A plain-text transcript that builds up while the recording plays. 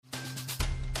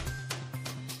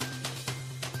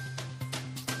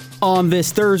On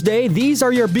this Thursday, these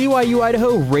are your BYU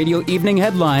Idaho Radio Evening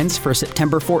headlines for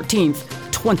September 14th,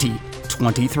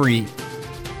 2023.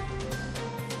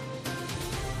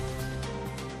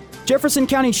 Jefferson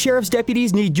County Sheriff's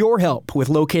deputies need your help with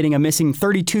locating a missing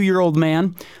 32-year-old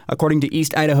man. According to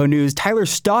East Idaho News, Tyler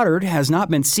Stoddard has not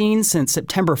been seen since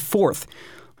September 4th.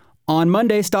 On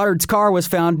Monday, Stoddard's car was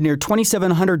found near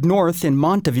 2700 North in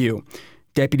Monteview.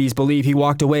 Deputies believe he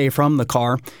walked away from the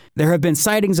car. There have been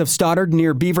sightings of Stoddard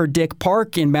near Beaver Dick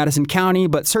Park in Madison County,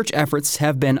 but search efforts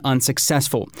have been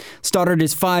unsuccessful. Stoddard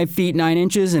is 5 feet 9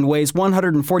 inches and weighs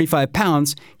 145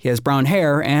 pounds. He has brown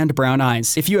hair and brown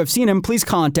eyes. If you have seen him, please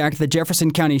contact the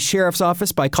Jefferson County Sheriff's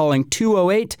Office by calling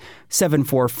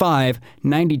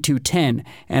 208-745-9210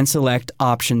 and select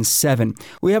option 7.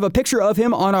 We have a picture of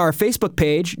him on our Facebook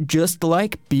page, just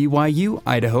like BYU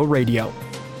Idaho Radio.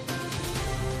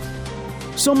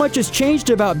 So much has changed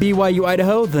about BYU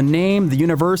Idaho, the name, the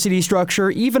university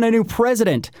structure, even a new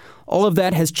president. All of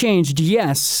that has changed,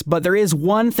 yes, but there is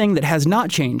one thing that has not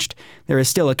changed. There is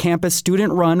still a campus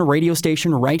student-run radio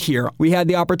station right here. We had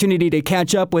the opportunity to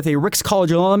catch up with a Ricks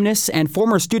College alumnus and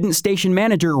former student station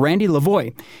manager, Randy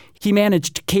Lavoie. He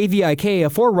managed KVIK, a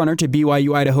forerunner to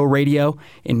BYU Idaho Radio,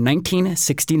 in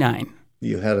 1969.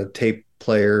 You had a tape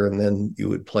player, and then you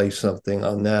would play something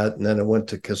on that, and then it went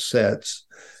to cassettes.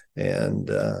 And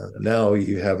now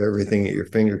you have everything at your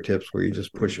fingertips where you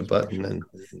just push a button and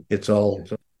it's all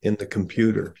in the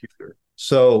computer.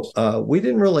 So we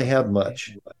didn't really have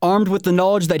much. Armed with the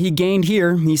knowledge that he gained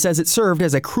here, he says it served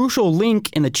as a crucial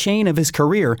link in the chain of his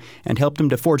career and helped him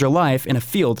to forge a life in a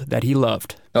field that he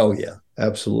loved. Oh, yeah,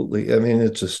 absolutely. I mean,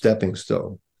 it's a stepping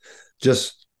stone.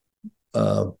 Just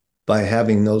by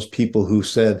having those people who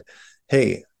said,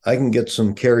 hey, I can get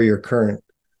some carrier current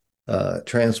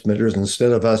transmitters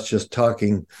instead of us just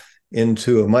talking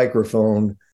into a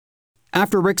microphone.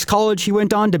 After Ricks College, he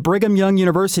went on to Brigham Young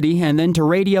University and then to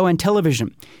radio and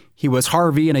television. He was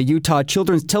Harvey in a Utah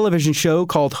children's television show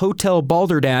called Hotel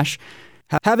Balderdash.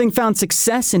 Having found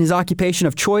success in his occupation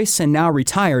of choice and now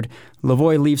retired,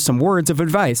 Lavoie leaves some words of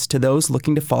advice to those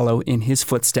looking to follow in his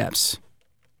footsteps.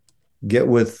 Get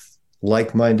with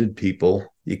like-minded people.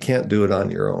 You can't do it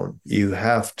on your own. You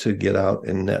have to get out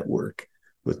and network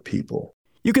with people.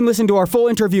 You can listen to our full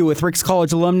interview with Ricks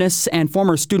College alumnus and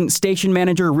former student station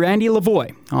manager Randy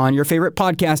Lavoie on your favorite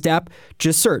podcast app.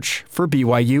 Just search for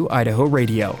BYU Idaho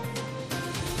Radio.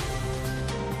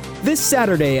 This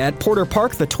Saturday at Porter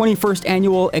Park, the 21st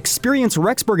annual Experience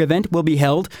Rexburg event will be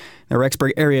held. The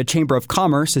Rexburg Area Chamber of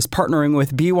Commerce is partnering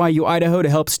with BYU Idaho to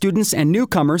help students and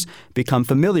newcomers become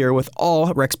familiar with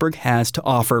all Rexburg has to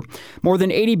offer. More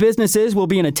than 80 businesses will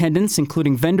be in attendance,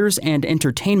 including vendors and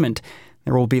entertainment.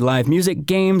 There will be live music,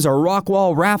 games, a rock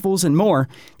wall, raffles, and more.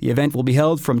 The event will be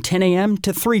held from 10 a.m.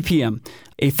 to 3 p.m.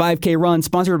 A 5K run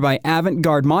sponsored by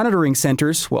Avant-Garde Monitoring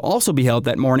Centers will also be held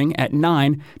that morning at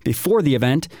 9 before the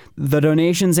event. The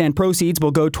donations and proceeds will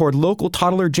go toward local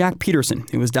toddler Jack Peterson,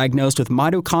 who was diagnosed with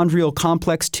mitochondrial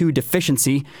complex II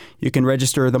deficiency. You can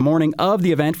register the morning of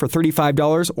the event for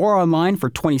 $35 or online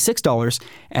for $26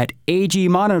 at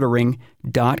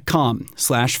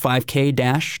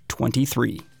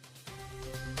agmonitoring.com/5K-23.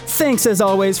 Thanks, as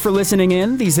always, for listening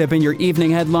in. These have been your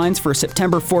evening headlines for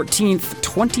September 14th,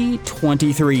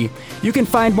 2023. You can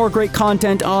find more great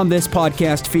content on this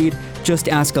podcast feed. Just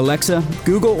ask Alexa,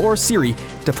 Google, or Siri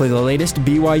to play the latest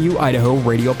BYU Idaho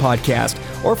radio podcast,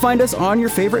 or find us on your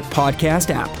favorite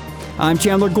podcast app. I'm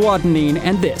Chandler Guadagnine,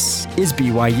 and this is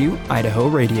BYU Idaho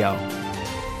Radio.